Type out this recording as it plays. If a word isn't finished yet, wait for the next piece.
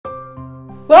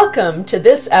Welcome to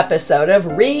this episode of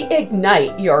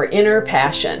Reignite Your Inner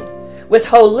Passion with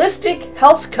holistic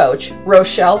health coach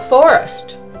Rochelle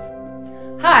Forrest.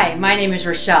 Hi, my name is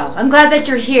Rochelle. I'm glad that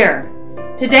you're here.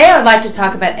 Today I would like to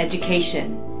talk about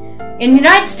education. In the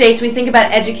United States, we think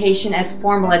about education as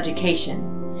formal education.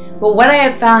 But what I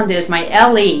have found is my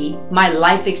LE, my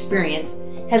life experience,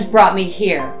 has brought me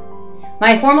here.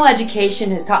 My formal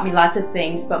education has taught me lots of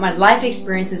things, but my life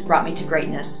experience has brought me to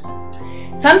greatness.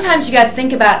 Sometimes you got to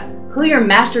think about who your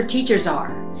master teachers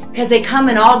are, because they come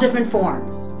in all different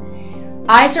forms.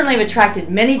 I certainly have attracted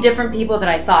many different people that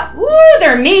I thought, ooh,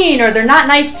 they're mean or they're not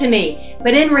nice to me.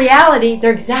 But in reality,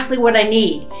 they're exactly what I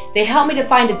need. They help me to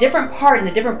find a different part and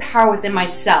a different power within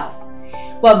myself.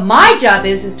 What my job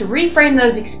is to reframe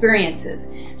those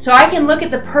experiences so I can look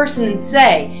at the person and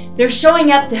say, they're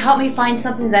showing up to help me find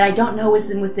something that I don't know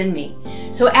is within me.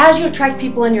 So as you attract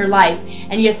people in your life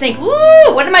and you think,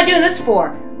 ooh, what am I doing this for?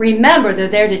 Remember, they're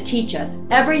there to teach us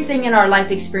everything in our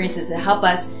life experiences to help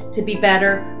us to be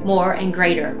better, more, and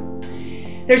greater.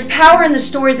 There's power in the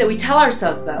stories that we tell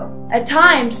ourselves, though. At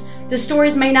times, the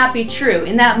stories may not be true.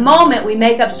 In that moment, we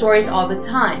make up stories all the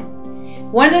time.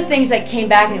 One of the things that came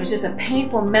back, and it was just a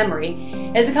painful memory,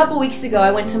 is a couple weeks ago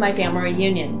I went to my family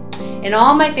reunion. And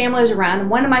all my family was around, and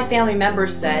one of my family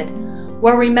members said,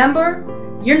 well, remember,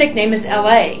 your nickname is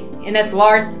LA, and that's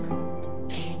Lard.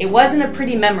 It wasn't a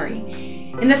pretty memory.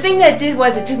 And the thing that it did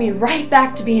was it took me right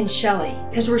back to being Shelly,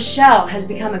 because Rochelle has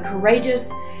become a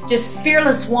courageous, just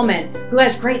fearless woman who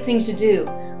has great things to do.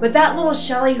 But that little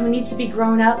Shelly who needs to be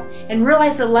grown up and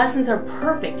realize the lessons are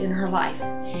perfect in her life.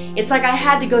 It's like I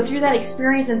had to go through that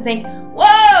experience and think,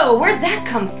 whoa, where'd that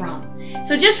come from?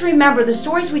 So just remember, the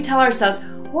stories we tell ourselves,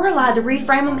 we're allowed to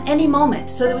reframe them any moment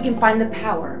so that we can find the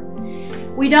power.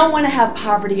 We don't want to have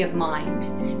poverty of mind,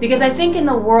 because I think in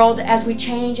the world, as we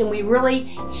change and we really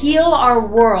heal our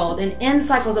world and end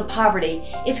cycles of poverty,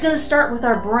 it's going to start with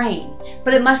our brain,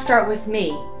 but it must start with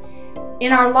me.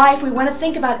 In our life, we want to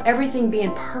think about everything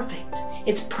being perfect.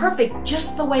 It's perfect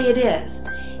just the way it is.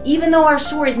 Even though our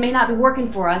stories may not be working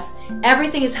for us,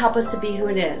 everything has helped us to be who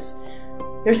it is.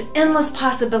 There's endless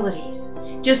possibilities.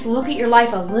 Just look at your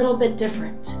life a little bit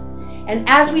different. And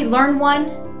as we learn one,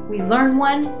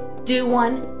 do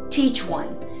one, teach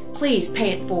one. Please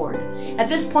pay it forward. At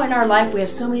this point in our life, we have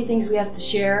so many things we have to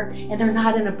share, and they're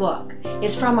not in a book.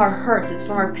 It's from our hurts, it's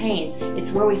from our pains,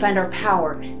 it's where we find our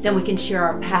power, then we can share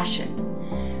our passion.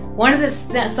 One of the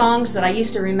songs that I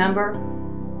used to remember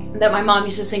that my mom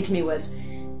used to sing to me was,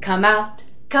 come out,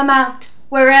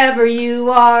 wherever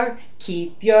you are,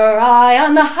 keep your eye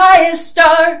on the highest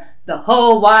star. The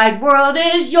whole wide world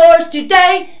is yours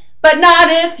today, but not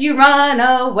if you run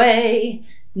away.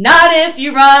 Not if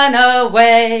you run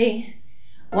away.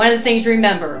 One of the things to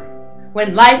remember,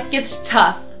 when life gets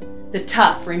tough, the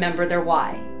tough remember their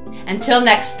why. Until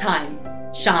next time,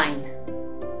 shine.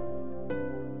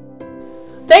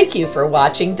 Thank you for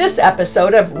watching this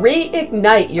episode of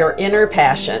Reignite Your Inner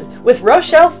Passion with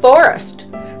Rochelle Forrest.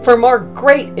 For more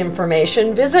great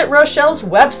information, visit Rochelle's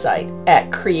website at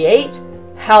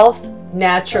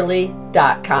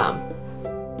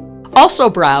createhealthnaturally.com. Also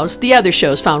browse the other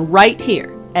shows found right here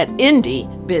at Indie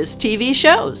Biz TV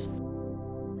Shows.